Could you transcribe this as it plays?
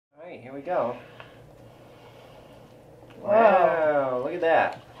Alright, here we go. Wow, look at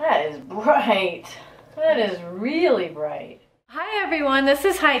that. That is bright. That is really bright. Hi everyone, this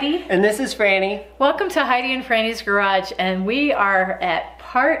is Heidi. And this is Franny. Welcome to Heidi and Franny's Garage, and we are at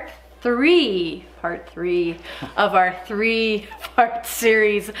part three of our three-part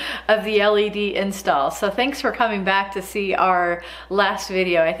series of the LED install. So thanks for coming back to see our last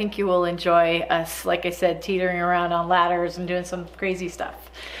video. I think you will enjoy us, like I said, teetering around on ladders and doing some crazy stuff.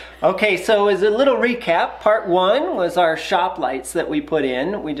 Okay, so as a little recap, part one was our shop lights that we put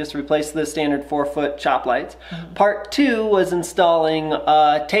in. We just replaced the standard 4-foot shop lights. Part two was installing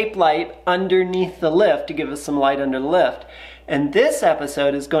a tape light underneath the lift to give us some light under the lift. And this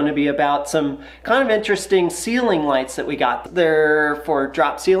episode is going to be about some kind of interesting ceiling lights that we got. They're for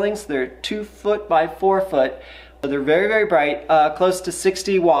drop ceilings. They're 2 foot by 4 foot. They're very, very bright, close to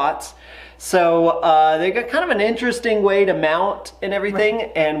 60 watts. So they got kind of an interesting way to mount and everything,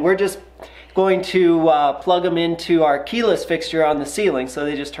 right. And we're just going to plug them into our keyless fixture on the ceiling, so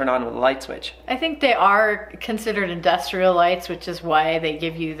they just turn on with a light switch. I think they are considered industrial lights, which is why they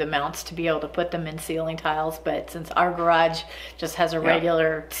give you the mounts to be able to put them in ceiling tiles, but since our garage just has a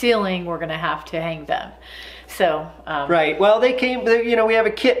regular ceiling, we're gonna have to hang them. So right, well they came, you know, we have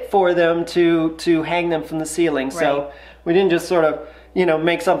a kit for them to hang them from the ceiling, so right. We didn't just sort of, you know,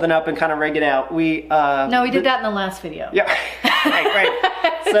 make something up and kind of rig it out. We no, we did that in the last video. Yeah,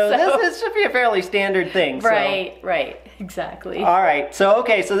 right. So this should be a fairly standard thing. Right, right, exactly. All right, so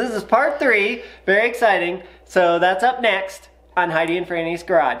okay, so this is part three. Very exciting. So that's up next on Heidi and Franny's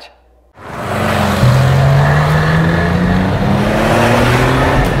Garage.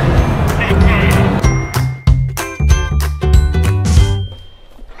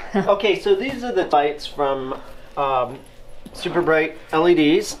 Okay, so these are the lights from super bright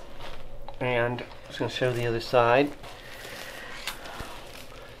LEDs, and I'm just going to show the other side.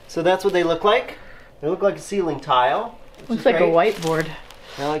 So that's what they look like. They look like a ceiling tile. Looks like a whiteboard.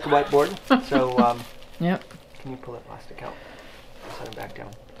 I like a whiteboard. So, yep. Can you pull that plastic out? Set it back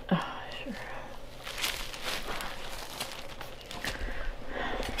down. Sure.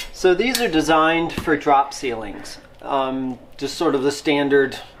 So these are designed for drop ceilings. Just sort of the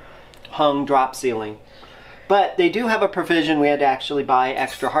standard hung drop ceiling. But they do have a provision, we had to actually buy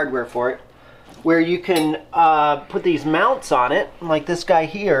extra hardware for it, where you can put these mounts on it, like this guy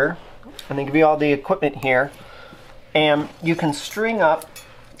here, and they give you all the equipment here, and you can string up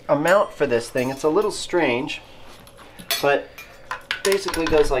a mount for this thing. It's a little strange, but basically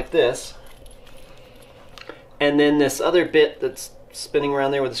goes like this, and then this other bit that's spinning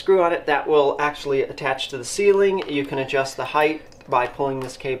around there with a screw on it, that will actually attach to the ceiling. You can adjust the height by pulling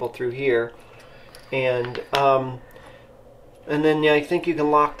this cable through here. And then I think you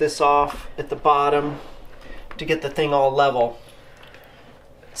can lock this off at the bottom to get the thing all level.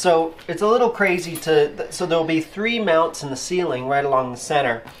 So it's a little crazy so there'll be 3 mounts in the ceiling right along the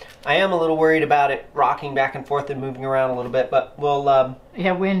center. I am a little worried about it rocking back and forth and moving around a little bit, but we'll...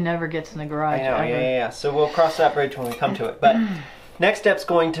 yeah, wind never gets in the garage. I know, yeah. So we'll cross that bridge when we come to it. But next step's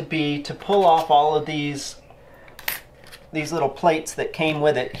going to be to pull off all of these little plates that came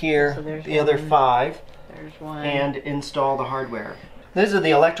with it here, so the other 5, there's one, and install the hardware. These are the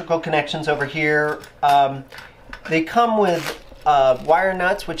electrical connections over here. They come with wire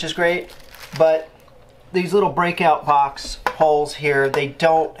nuts, which is great, but these little breakout box holes here, they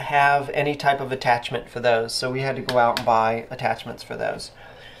don't have any type of attachment for those, so we had to go out and buy attachments for those.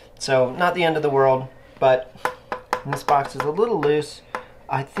 So not the end of the world, but this box is a little loose.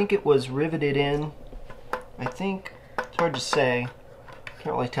 I think it was riveted in. I think it's hard to say.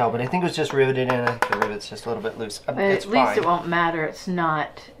 Can't really tell, but I think it was just riveted in. I think the rivet's just a little bit loose. It's at least it won't matter. It's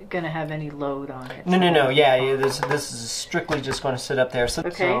not going to have any load on it. No. Yeah, this is strictly just going to sit up there. So,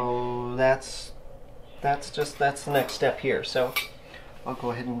 so that's the next step here. So I'll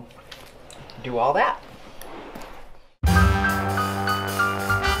go ahead and do all that.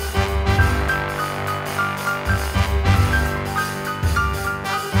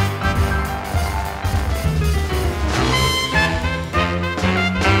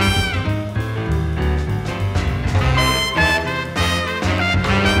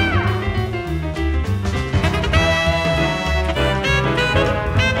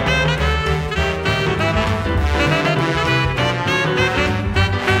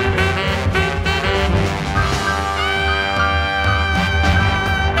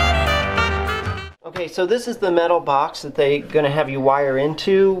 So this is the metal box that they're going to have you wire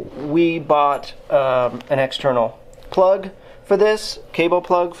into. We bought an external plug for this, cable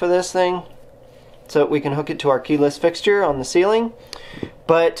plug for this thing, so that we can hook it to our keyless fixture on the ceiling.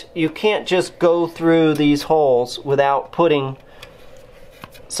 But you can't just go through these holes without putting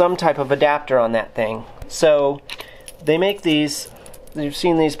some type of adapter on that thing. So they make these, you've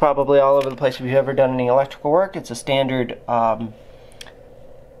seen these probably all over the place if you've ever done any electrical work. It's a standard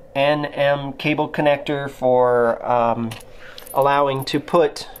NM cable connector for allowing to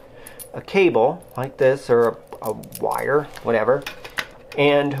put a cable like this, or a wire, whatever,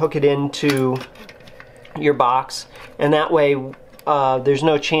 and hook it into your box, and that way there's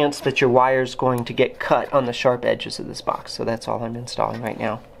no chance that your wire's going to get cut on the sharp edges of this box. So that's all I'm installing right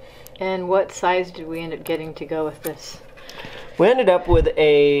now. And what size did we end up getting to go with this? We ended up with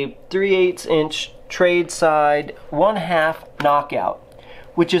a 3/8 inch trade side 1/2 knockout,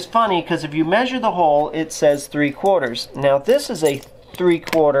 which is funny because if you measure the hole, it says 3/4. Now this is a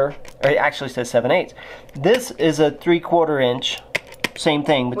 3/4, or it actually says 7/8. This is a 3/4 inch, same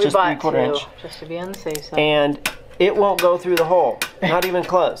thing, but just 3/4 inch. Just to be on the safe side. And it won't go through the hole, not even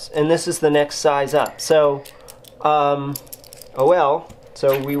close. And this is the next size up. So, oh well.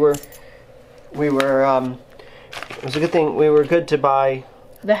 So we were. It was a good thing we were good to buy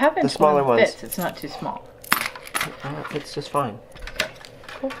the smaller ones. Fits. It's not too small. It fits just fine.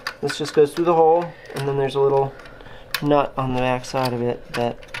 Cool. This just goes through the hole, and then there's a little nut on the back side of it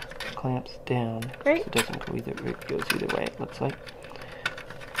that clamps down. Great. So it doesn't go either. It goes either way. It looks like.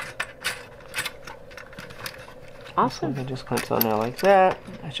 Awesome. So it just clamps on there like that.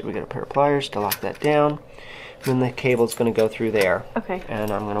 Actually, we got a pair of pliers to lock that down. And then the cable's going to go through there. Okay.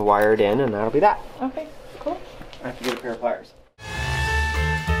 And I'm going to wire it in, and that'll be that. Okay. Cool. I have to get a pair of pliers.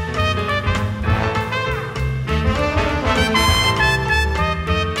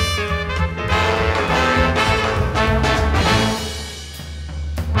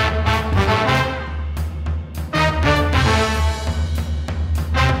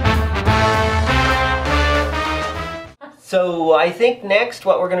 So I think next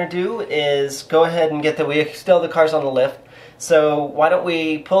what we're going to do is go ahead and we still have the cars on the lift. So why don't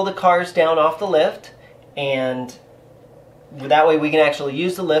we pull the cars down off the lift, and that way we can actually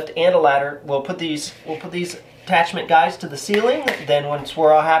use the lift and a ladder. We'll put these attachment guys to the ceiling. Then once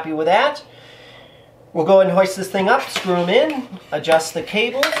we're all happy with that, we'll go ahead and hoist this thing up, screw them in, adjust the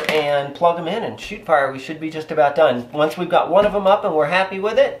cables, and plug them in and shoot fire. We should be just about done. Once we've got one of them up and we're happy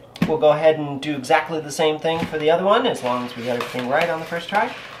with it, we'll go ahead and do exactly the same thing for the other one, as long as we got everything right on the first try.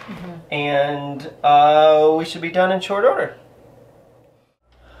 Mm-hmm. And we should be done in short order.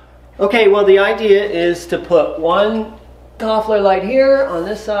 Okay, well the idea is to put one Doppler light here on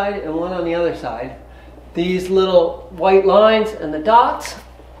this side and one on the other side. These little white lines and the dots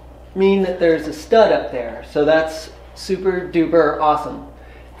mean that there's a stud up there, so that's super duper awesome.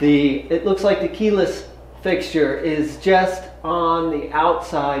 It looks like the keyless fixture is just on the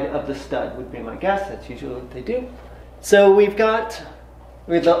outside of the stud, would be my guess. That's usually what they do. So we've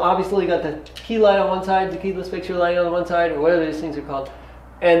obviously got the key light on one side, the keyless fixture light on one side, or whatever these things are called,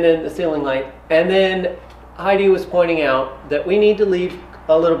 and then the ceiling light. And then Heidi was pointing out that we need to leave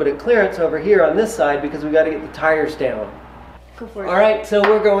a little bit of clearance over here on this side because we got to get the tires down. Go for it. All right, so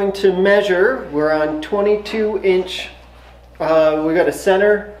we're going to measure. We're on 22 inch. We got a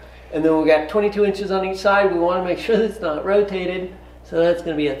center, and then we got 22 inches on each side. We want to make sure that it's not rotated, so that's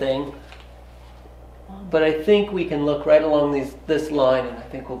going to be a thing. But I think we can look right along this line, and I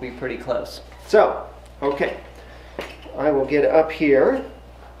think we'll be pretty close. So, okay, I will get up here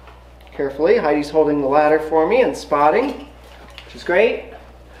carefully. Heidi's holding the ladder for me and spotting, which is great.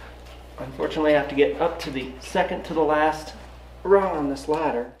 Unfortunately, I have to get up to the second to the last rung on this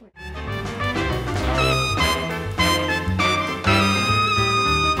ladder.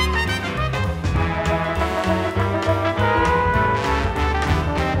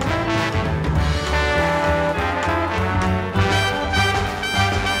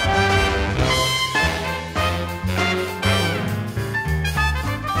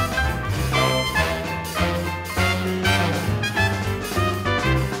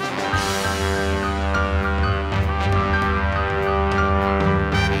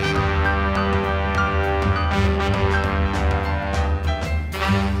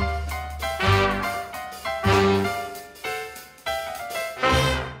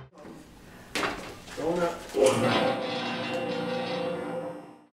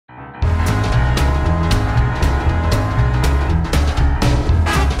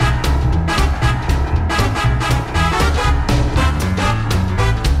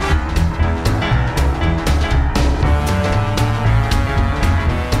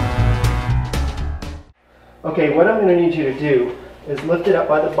 Okay, what I'm going to need you to do is lift it up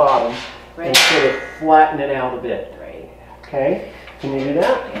by the bottom and sort of flatten it out a bit. Right. Okay? Can you do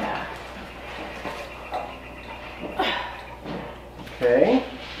that? Yeah. Okay.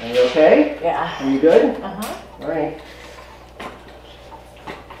 Are you okay? Yeah. Are you good? Uh-huh. All right.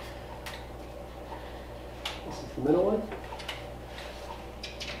 the middle one.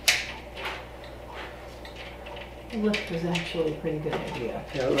 The lift was actually a pretty good idea.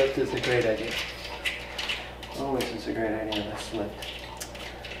 Yeah, the lift is a great idea. Always is a great idea, this lift.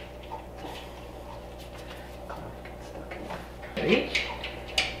 Reach.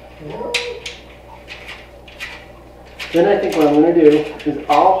 Yeah. Then I think what I'm going to do is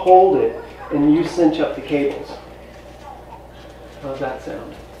I'll hold it and you cinch up the cables. How's that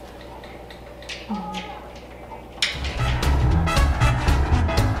sound?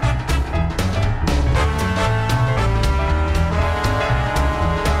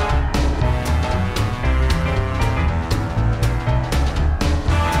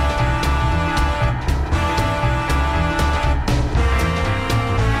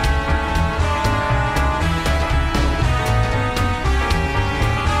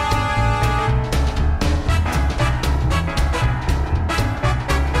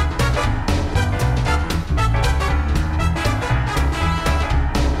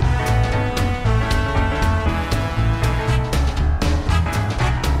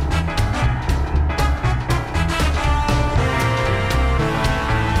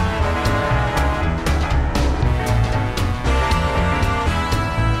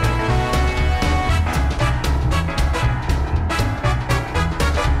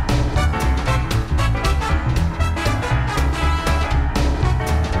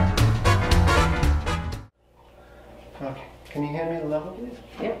 Okay, can you hand me the level, please?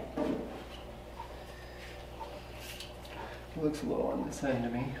 Yep. It looks a little on this end to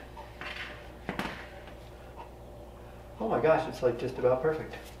me. Oh my gosh, it's like just about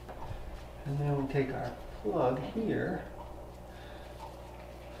perfect. And then we take our plug here.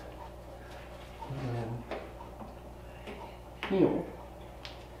 And then heel.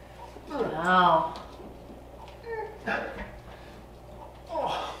 Wow.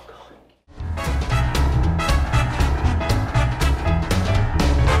 Oh.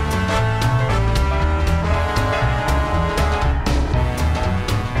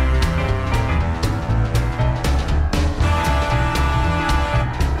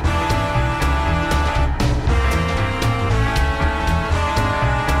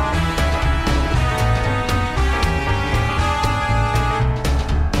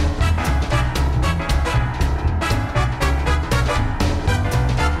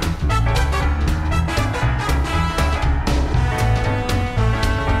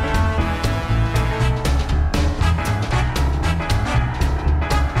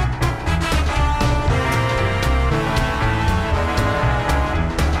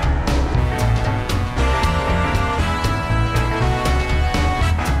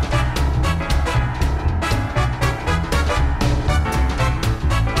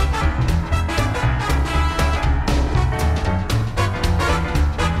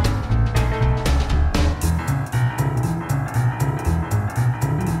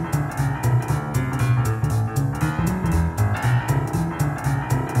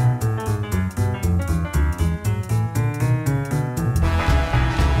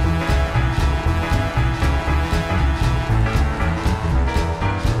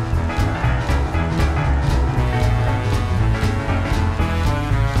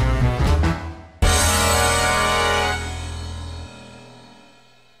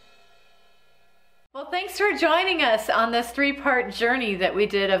 Thanks for joining us on this three-part journey that we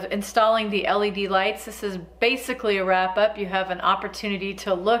did of installing the LED lights. This is basically a wrap-up. You have an opportunity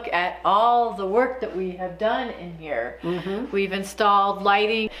to look at all the work that we have done in here. We've installed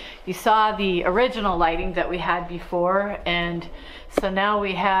lighting. You saw the original lighting that we had before, and so now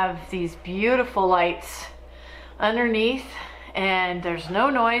we have these beautiful lights underneath, and there's no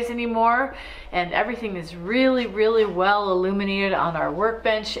noise anymore, and everything is really, really well illuminated on our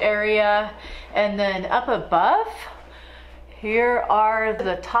workbench area. And then up above, here are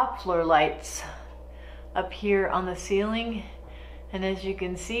the top floor lights up here on the ceiling, and as you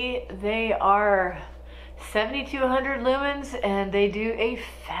can see, they are 7200 lumens, and they do a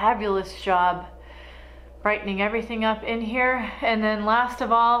fabulous job brightening everything up in here. And then last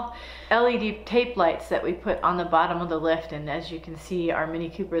of all, LED tape lights that we put on the bottom of the lift, and as you can see, our Mini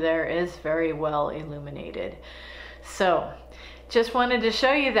Cooper there is very well illuminated. So just wanted to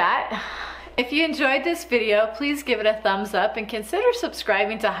show you that. If you enjoyed this video, please give it a thumbs up and consider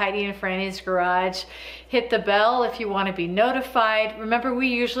subscribing to Heidi and Franny's Garage. Hit the bell if you want to be notified. Remember, we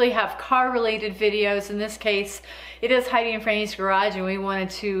usually have car-related videos. In this case, it is Heidi and Franny's Garage, and we wanted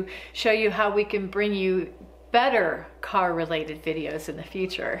to show you how we can bring you better car-related videos in the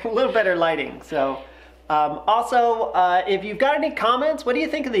future. A little better lighting. So also, if you've got any comments, what do you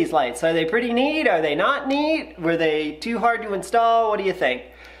think of these lights? Are they pretty neat? Are they not neat? Were they too hard to install? What do you think?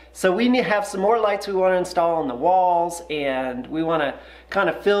 So we need to have some more lights we want to install on the walls, and we want to kind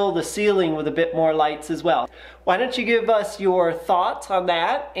of fill the ceiling with a bit more lights as well. Why don't you give us your thoughts on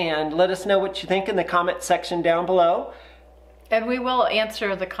that and let us know what you think in the comment section down below. And we will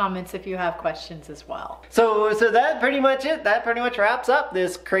answer the comments if you have questions as well. So that's pretty much it. That pretty much wraps up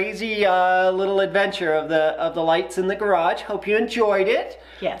this crazy little adventure of the lights in the garage. Hope you enjoyed it.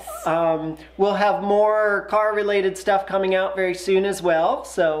 Yes. We'll have more car related stuff coming out very soon as well.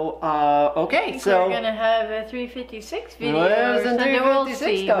 So okay, so we're gonna have a 356 video. well, there's or some something. 356 We'll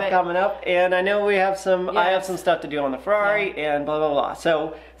see, stuff but coming up, and I know we have some. Yes. I have some stuff to do on the Ferrari and blah blah blah.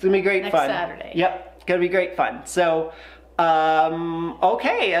 So it's gonna be great next fun. Saturday. Yep, it's gonna be great fun. So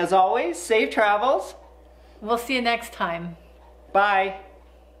okay, as always, safe travels. We'll see you next time. Bye.